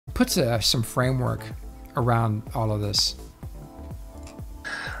puts some framework around all of this.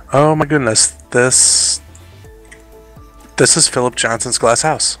 Oh my goodness, this is Phillip Johnson's glass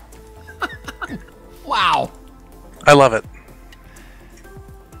house. Wow. I love it.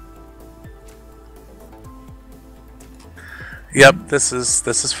 Yep, this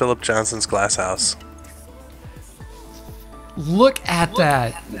is Phillip Johnson's glass house. Look at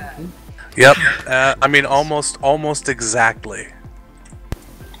that. Yep, I mean almost exactly.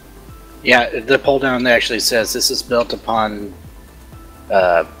 Yeah, the pull down actually says this is built upon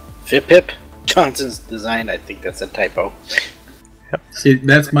Phillip Johnson's design. I think that's a typo. Yep. See,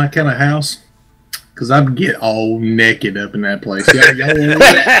 that's my kind of house. Because I'd get all naked up in that place.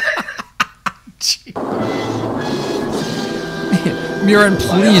 Mirren,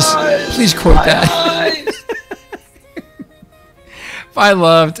 please quote that. If I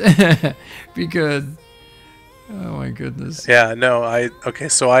loved, be good. Oh my goodness. Yeah, no, okay,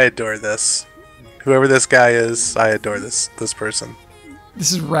 so I adore this. Whoever this guy is, I adore this person.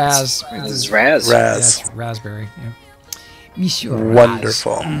 This is Raz. This is Raz. Raz. Yes, raspberry. Yeah. Monsieur Raz.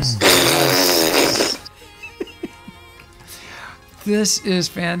 Wonderful. This is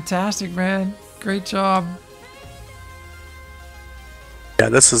fantastic, man. Great job. Yeah,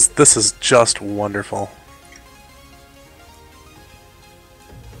 this is just wonderful.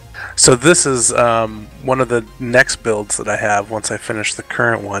 So this is one of the next builds that I have once I finish the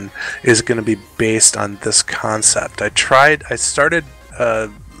current one is going to be based on this concept. I started,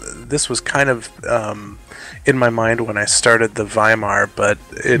 this was kind of in my mind when I started the Weimar, but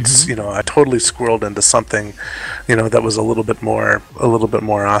it's, you know, I totally squirreled into something, you know, that was a little bit more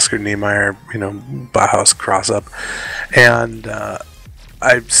Oscar Niemeyer, you know, Bauhaus cross up. And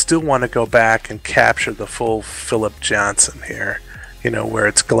I still want to go back and capture the full Phillip Johnson here. You know, where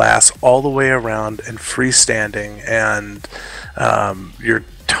it's glass all the way around and freestanding, and you're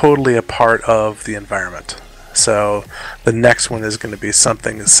totally a part of the environment. So the next one is going to be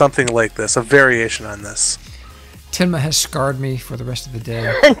something like this, a variation on this. Tinma has scarred me for the rest of the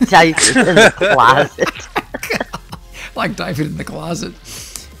day. Diapers in the closet. Like diapers in the closet.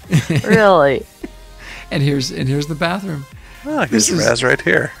 Really? And here's the bathroom. Oh, here's Raz right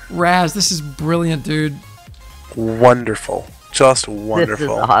here. Raz, this is brilliant, dude. Wonderful. Just wonderful.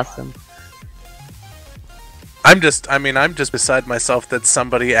 This is awesome. I'm just beside myself that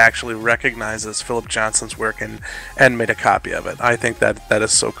somebody actually recognizes Phillip Johnson's work and made a copy of it. I think that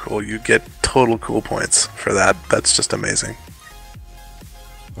is so cool. You get total cool points for that. That's just amazing.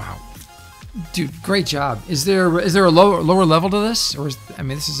 Wow, dude, great job. Is there a lower level to this, or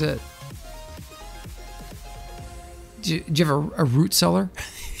this is it? Do you have a root cellar?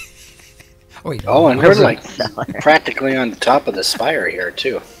 Oh, wait, and we're like practically on the top of the spire here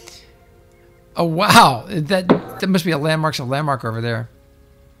too. Oh wow, that must be a landmark over there.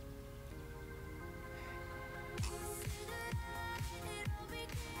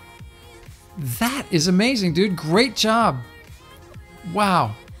 That is amazing, dude. Great job.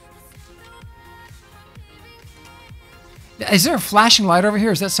 Wow. Is there a flashing light over here?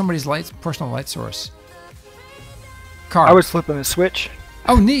 Is that somebody's personal light source? Car. I was flipping a switch.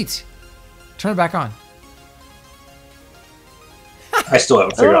 Oh, neat. Turn it back on. I still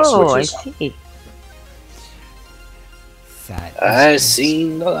haven't figured out switches. I see. I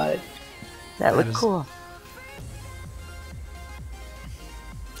seen the light. That was cool.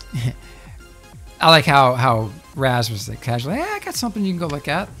 I like how Raz was like casually, I got something you can go look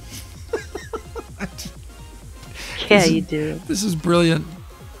at. Yeah, you do. This is brilliant.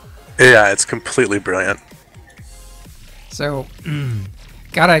 Yeah, it's completely brilliant. So,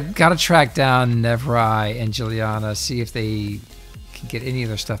 gotta track down Nevrai and Juliana, see if they can get any of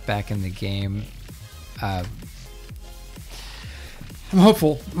their stuff back in the game. I'm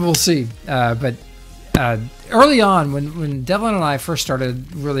hopeful. We'll see. But early on, when Devlin and I first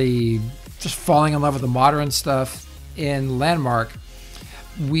started really just falling in love with the modern stuff in Landmark,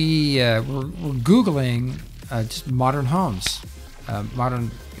 we were Googling just modern homes. Modern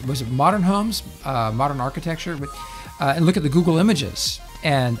homes? Modern architecture? And look at the Google images.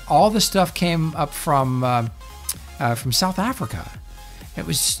 And all the stuff came up from South Africa. It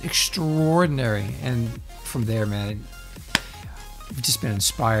was extraordinary. And from there, man, we've just been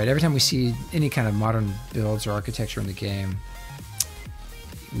inspired. Every time we see any kind of modern builds or architecture in the game,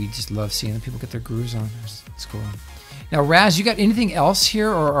 we just love seeing people get their grooves on. It's cool. Now, Raz, you got anything else here,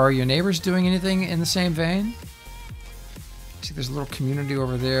 or are your neighbors doing anything in the same vein? See, there's a little community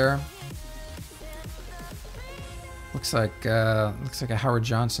over there. Looks like a Howard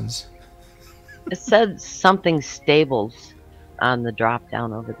Johnson's. It said something stables on the drop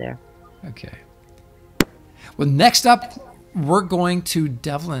down over there. Okay. Well, next up we're going to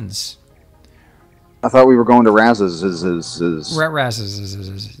Devlin's. I thought we were going to Raz's. Raz's.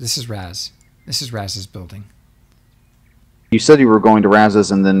 This is Raz. This is Raz's building. You said you were going to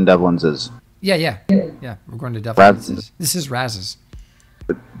Raz's and then Devlin's is. Yeah. We're going to Devlin's. This is Raz's.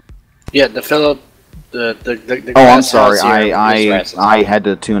 Yeah, the Phillip. The Oh, I'm glass sorry. house here is Raz's. I had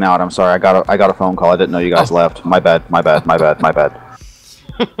to tune out. I'm sorry. I got a phone call. I didn't know you guys left. My bad.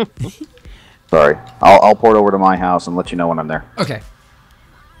 Sorry. I'll port over to my house and let you know when I'm there. Okay.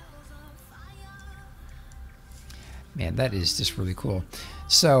 Man, that is just really cool.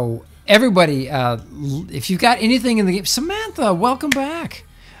 So, everybody, if you've got anything in the game, Samantha, welcome back.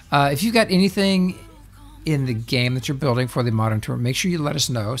 If you've got anything in the game that you're building for the Modern Tour, make sure you let us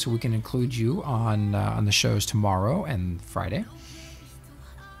know so we can include you on the shows tomorrow and Friday.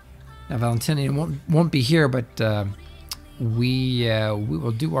 Now, Valentinian won't be here, but we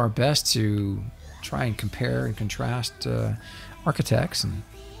will do our best to try and compare and contrast architects, and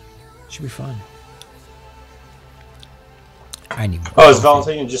it should be fun. I need more is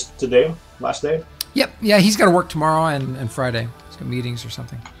Valentinian just today? Last day? Yep. Yeah, he's got to work tomorrow and Friday. He's got meetings or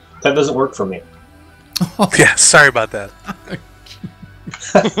something. That doesn't work for me. Yeah, sorry about that.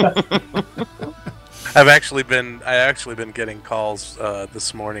 I actually been getting calls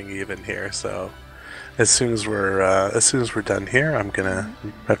this morning even here. So as soon as we're done here, I'm gonna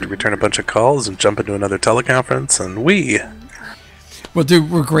have to return a bunch of calls and jump into another teleconference. And well,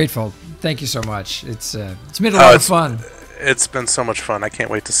 dude, we're grateful. Thank you so much. It's been a lot of fun. It's been so much fun. I can't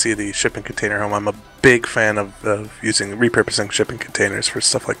wait to see the shipping container home. I'm a big fan of repurposing shipping containers for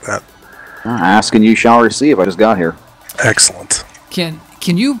stuff like that. Ask and you shall receive. I just got here. Excellent. Can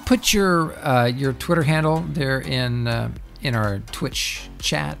you put your Twitter handle there in our Twitch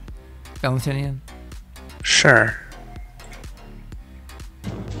chat, Valentinian? Sure.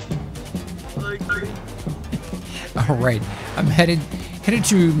 All right. I'm headed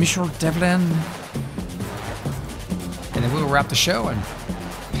to Michel Devlin, and then we'll wrap the show and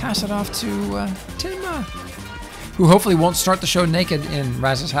pass it off to Tim, who hopefully won't start the show naked in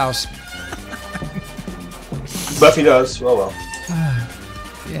Raz's house. But if he does, well.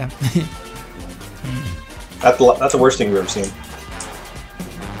 Yeah. That's the worst thing we've ever seen.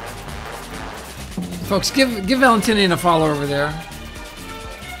 Folks, give Valentinian a follow over there.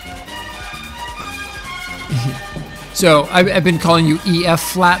 So I've been calling you EF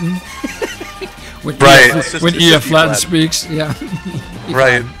Flatten. Right. When EF Flatten speaks, yeah.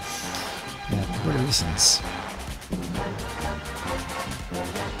 Right. Yeah, Twitter listens.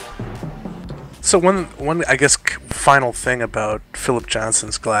 So one I guess final thing about Phillip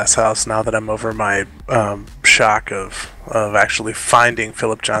Johnson's Glass House, now that I'm over my shock of actually finding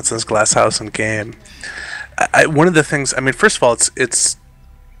Phillip Johnson's Glass House in game, one of the things, I mean, first of all, it's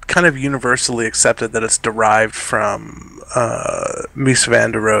kind of universally accepted that it's derived from Mies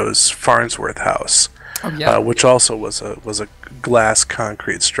van der Rohe's Farnsworth house, which also was a glass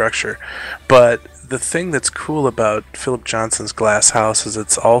concrete structure. But the thing that's cool about Phillip Johnson's Glass House is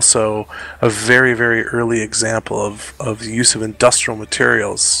it's also a very, very early example of the use of industrial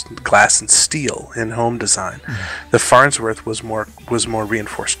materials, glass and steel, in home design. Mm-hmm. The Farnsworth was more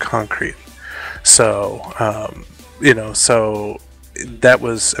reinforced concrete. So so that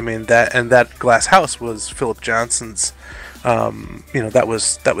was, I mean, that glass house was Phillip Johnson's. That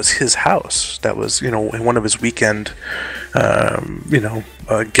was his house. That was, one of his weekend,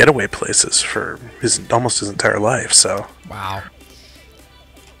 getaway places for almost his entire life. So wow.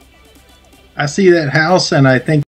 I see that house and I think